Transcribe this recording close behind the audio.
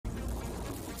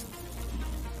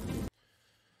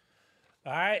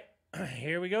All right,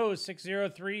 here we go.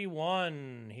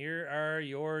 6031. Here are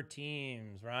your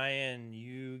teams. Ryan,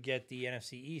 you get the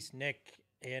NFC East. Nick,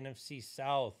 NFC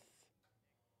South.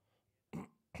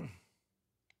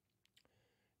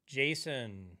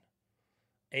 Jason,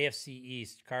 AFC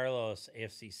East. Carlos,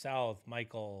 AFC South.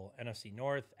 Michael, NFC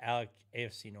North. Alec,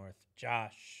 AFC North.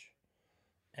 Josh,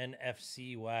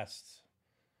 NFC West.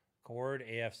 Cord,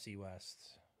 AFC West.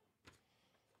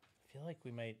 I feel like we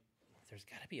might. There's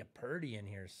got to be a Purdy in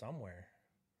here somewhere.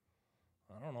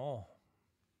 I don't know.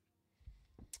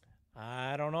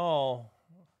 I don't know.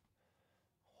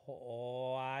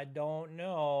 Oh, I don't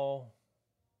know.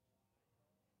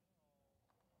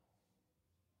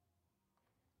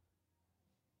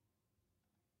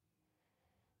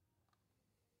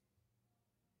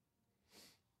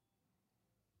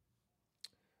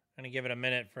 I'm going to give it a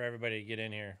minute for everybody to get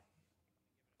in here.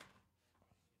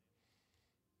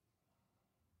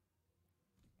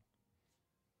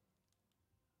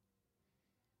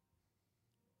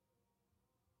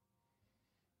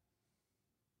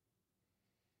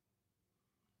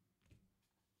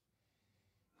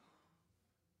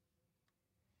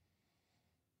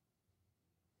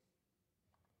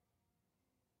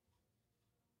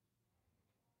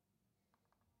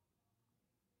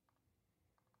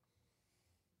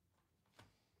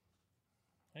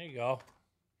 There you go.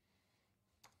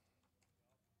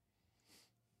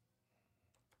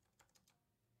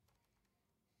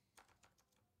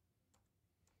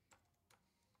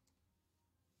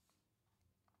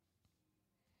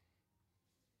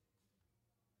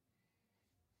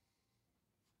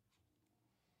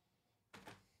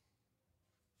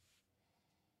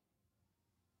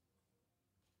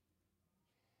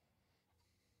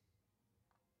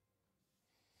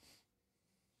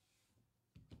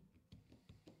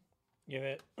 Give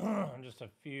it just a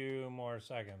few more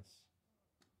seconds.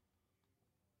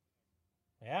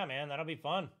 Yeah, man, that'll be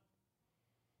fun.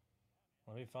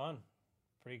 That'll be fun.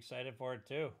 Pretty excited for it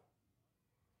too.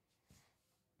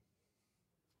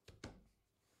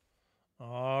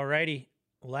 All righty.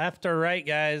 Left or right,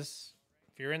 guys?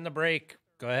 If you're in the break,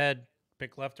 go ahead.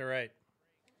 Pick left or right.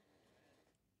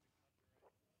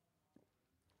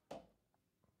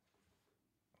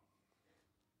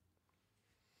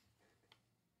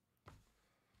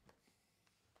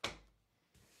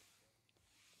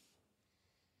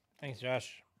 Thanks,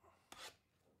 Josh.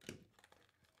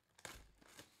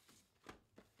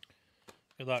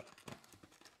 Good luck.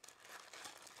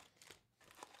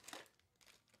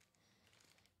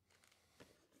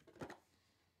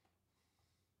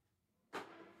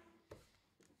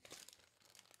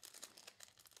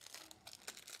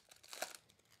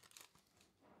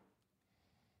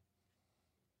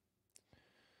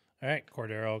 All right,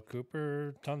 Cordero,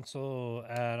 Cooper, Tunsil,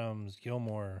 Adams,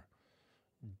 Gilmore,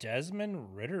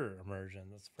 Desmond Ritter immersion.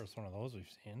 That's the first one of those we've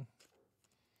seen.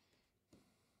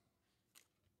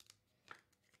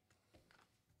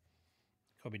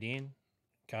 Kobe Dean,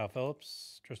 Kyle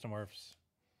Phillips, Tristan Wirfs.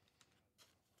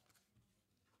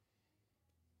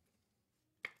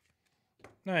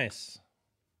 Nice.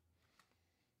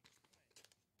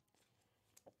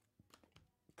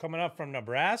 Coming up from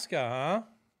Nebraska, huh?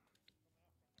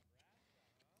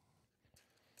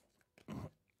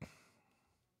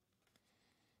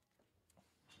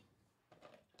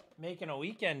 Making a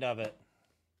weekend of it.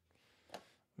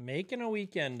 Making a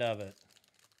weekend of it.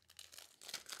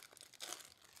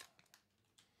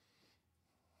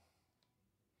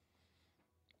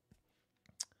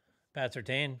 Pat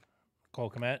Surtain,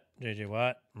 Cole Kmet, JJ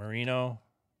Watt, Marino,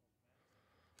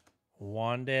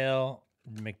 Wandale,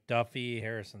 McDuffie,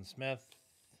 Harrison Smith.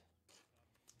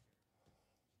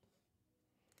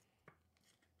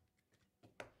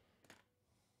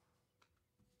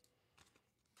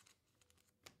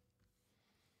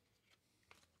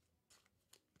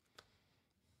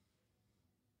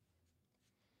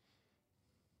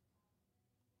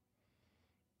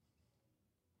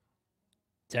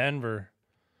 Denver,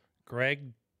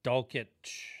 Greg Dulcich.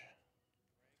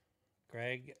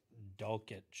 Greg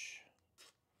Dulcich.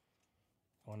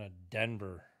 Going to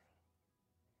Denver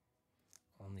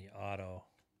on the auto.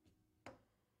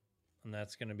 And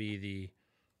that's going to be the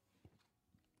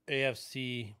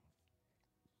AFC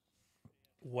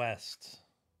West.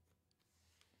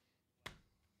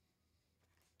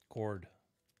 Cord.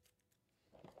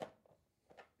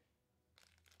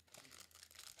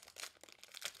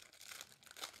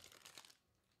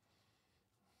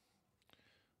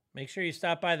 Make sure you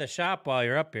stop by the shop while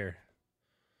you're up here.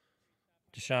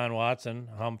 Deshaun Watson,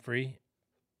 Humphrey,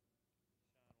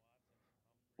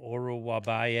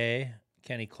 Oruwabaye,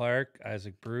 Kenny Clark,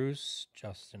 Isaac Bruce,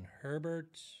 Justin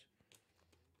Herbert.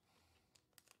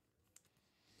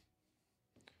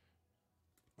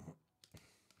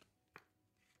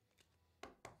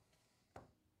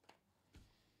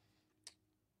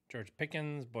 George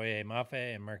Pickens, Boye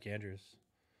Mafe, and Mark Andrews.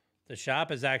 The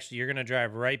shop is actually, you're going to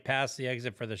drive right past the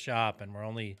exit for the shop, and we're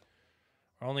only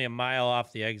a mile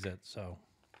off the exit, so.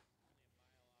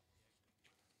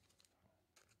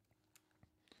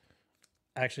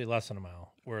 Actually, less than a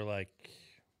mile. We're like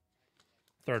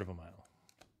a third of a mile.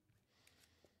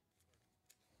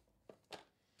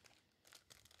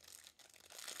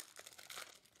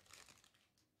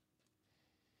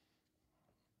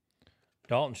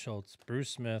 Dalton Schultz,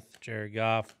 Bruce Smith, Jared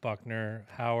Goff, Buckner,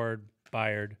 Howard,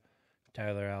 Byard,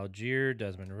 Tyler Algier,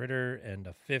 Desmond Ritter, and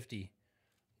a 50,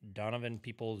 Donovan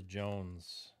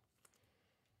Peoples-Jones.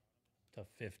 To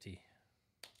 50.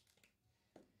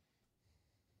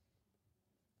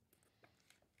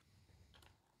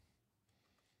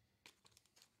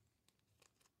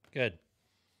 Good.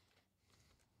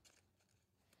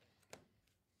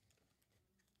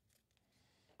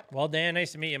 Well, Dan,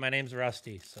 nice to meet you. My name's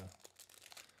Rusty, so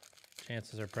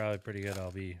chances are probably pretty good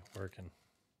I'll be working.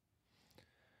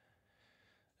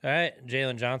 All right,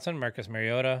 Jalen Johnson, Marcus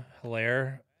Mariota,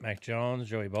 Hilaire, Mac Jones,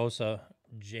 Joey Bosa,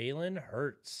 Jalen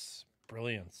Hurts.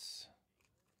 Brilliance.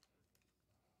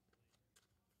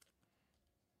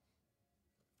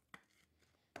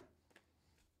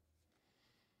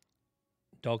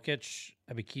 Dolkich,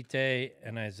 Abikite,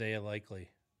 and Isaiah Likely.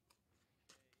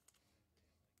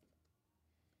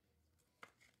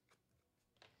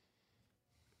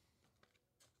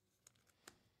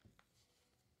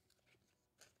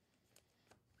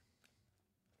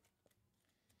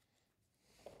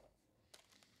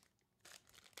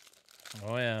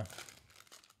 Oh, yeah.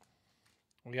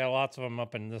 We got lots of them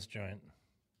up in this joint.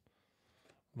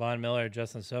 Von Miller,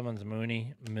 Justin Simmons,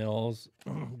 Mooney, Mills,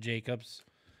 Jacobs,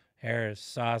 Harris,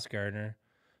 Sauce Gardner.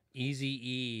 Easy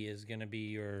E is going to be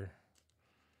your...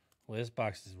 Well, this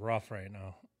box is rough right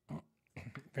now.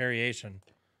 Variation.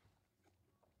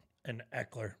 And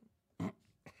Eckler.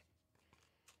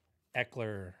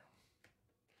 Eckler.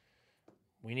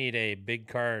 We need a big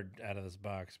card out of this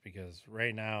box because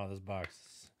right now this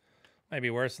box might be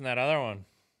worse than that other one.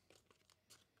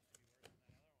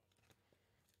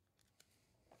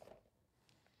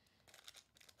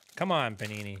 Come on,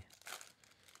 Panini.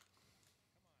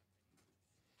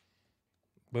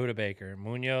 Buda Baker,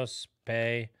 Munoz,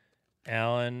 Pay,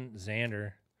 Allen,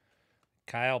 Xander,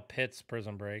 Kyle Pitts,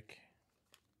 Prism Break.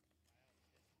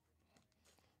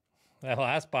 That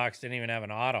last box didn't even have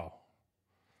an auto.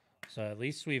 So at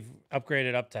least we've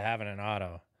upgraded up to having an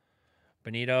auto.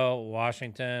 Benito,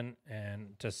 Washington,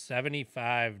 and to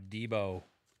 75, Debo.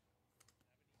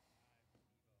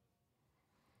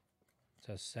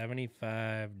 To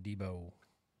 75, Debo.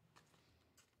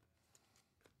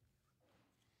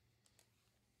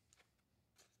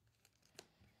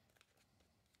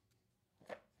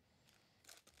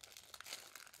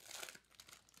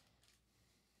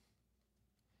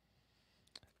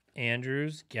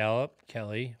 Andrews, Gallup,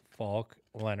 Kelly, Falk,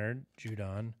 Leonard,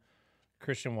 Judon,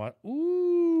 Christian Watt. Ooh.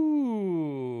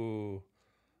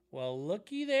 Well,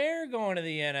 looky there going to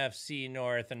the NFC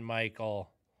North and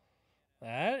Michael.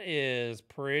 That is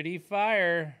pretty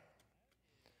fire.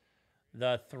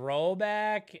 The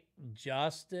throwback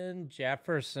Justin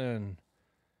Jefferson.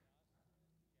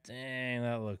 Dang,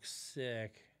 that looks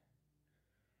sick.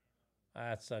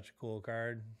 That's such a cool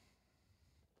card.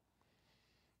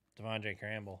 Devondre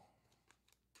Campbell.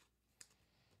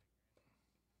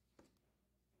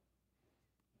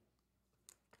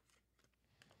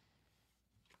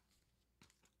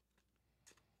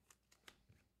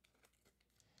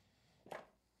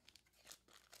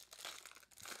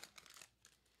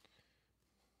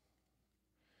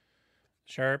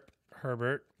 Sharp,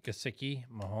 Herbert, Gesicki,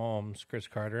 Mahomes, Chris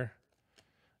Carter,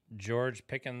 George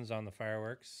Pickens on the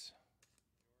fireworks.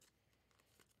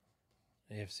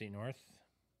 AFC North.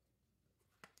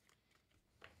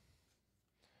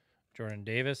 Jordan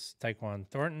Davis, Tyquan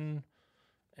Thornton,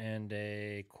 and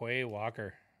a Quay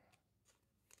Walker.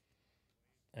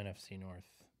 NFC North.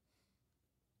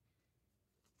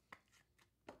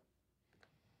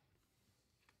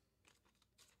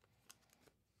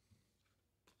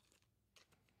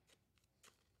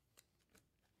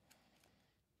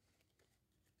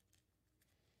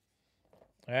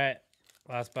 All right,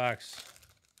 last box.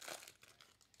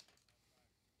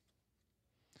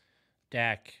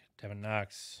 Dak, Devin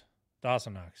Knox,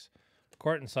 Dawson Knox,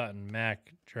 Courtland Sutton,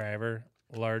 Mac Driver,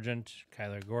 Largent,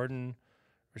 Kyler Gordon,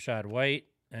 Rashad White,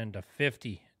 and a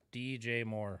 50, DJ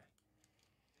Moore.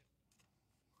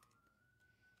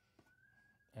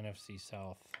 NFC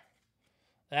South.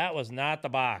 That was not the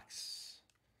box.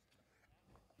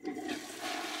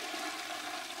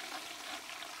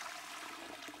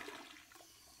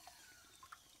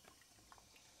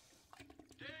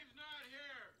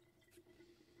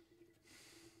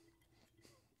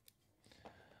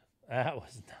 That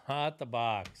was not the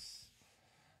box.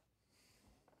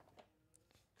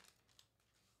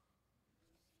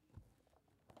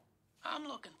 I'm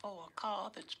looking for a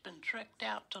car that's been tricked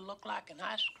out to look like an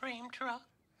ice cream truck.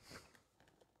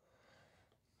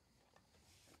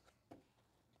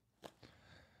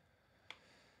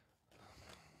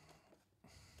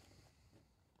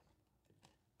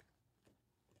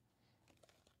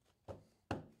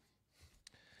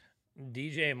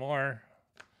 DJ Moore,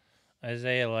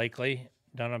 Isaiah Likely,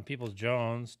 Dunham Peoples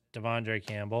Jones, Devondre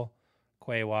Campbell,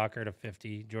 Quay Walker to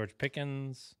 50, George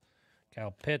Pickens, Kyle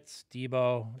Pitts,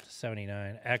 Debo to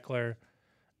 79, Eckler,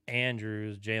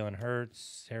 Andrews, Jalen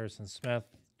Hurts, Harrison Smith,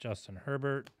 Justin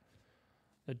Herbert.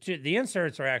 The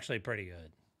inserts are actually pretty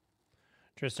good.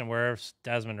 Tristan Wirfs,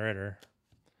 Desmond Ritter,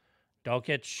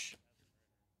 Dulcich,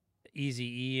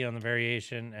 Easy E on the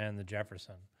variation, and the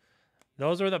Jefferson.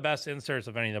 Those were the best inserts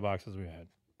of any of the boxes we had.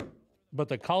 But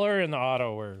the color and the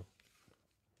auto were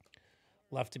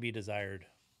left to be desired.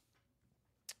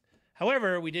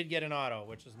 However, we did get an auto,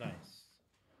 which is nice.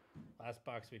 Last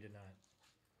box we did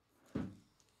not.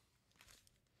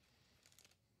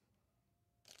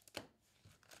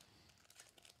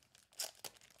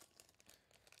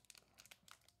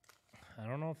 I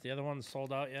don't know if the other one's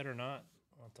sold out yet or not.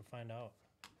 We'll have to find out.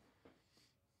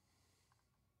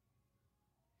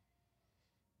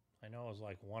 I know it was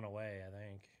like one away, I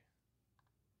think.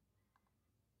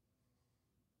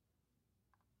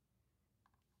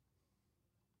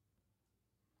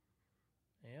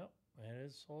 Yep, it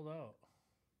is sold out.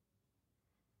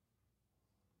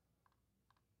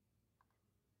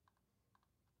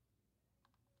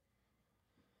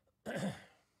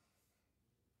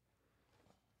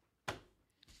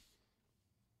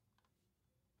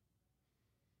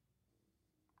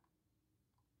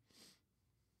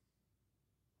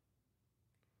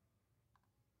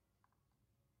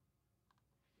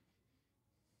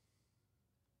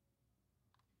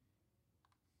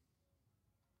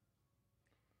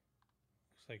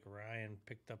 Looks like Ryan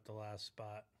picked up the last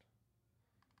spot.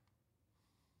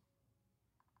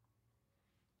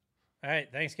 All right,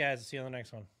 thanks, guys. See you on the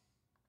next one.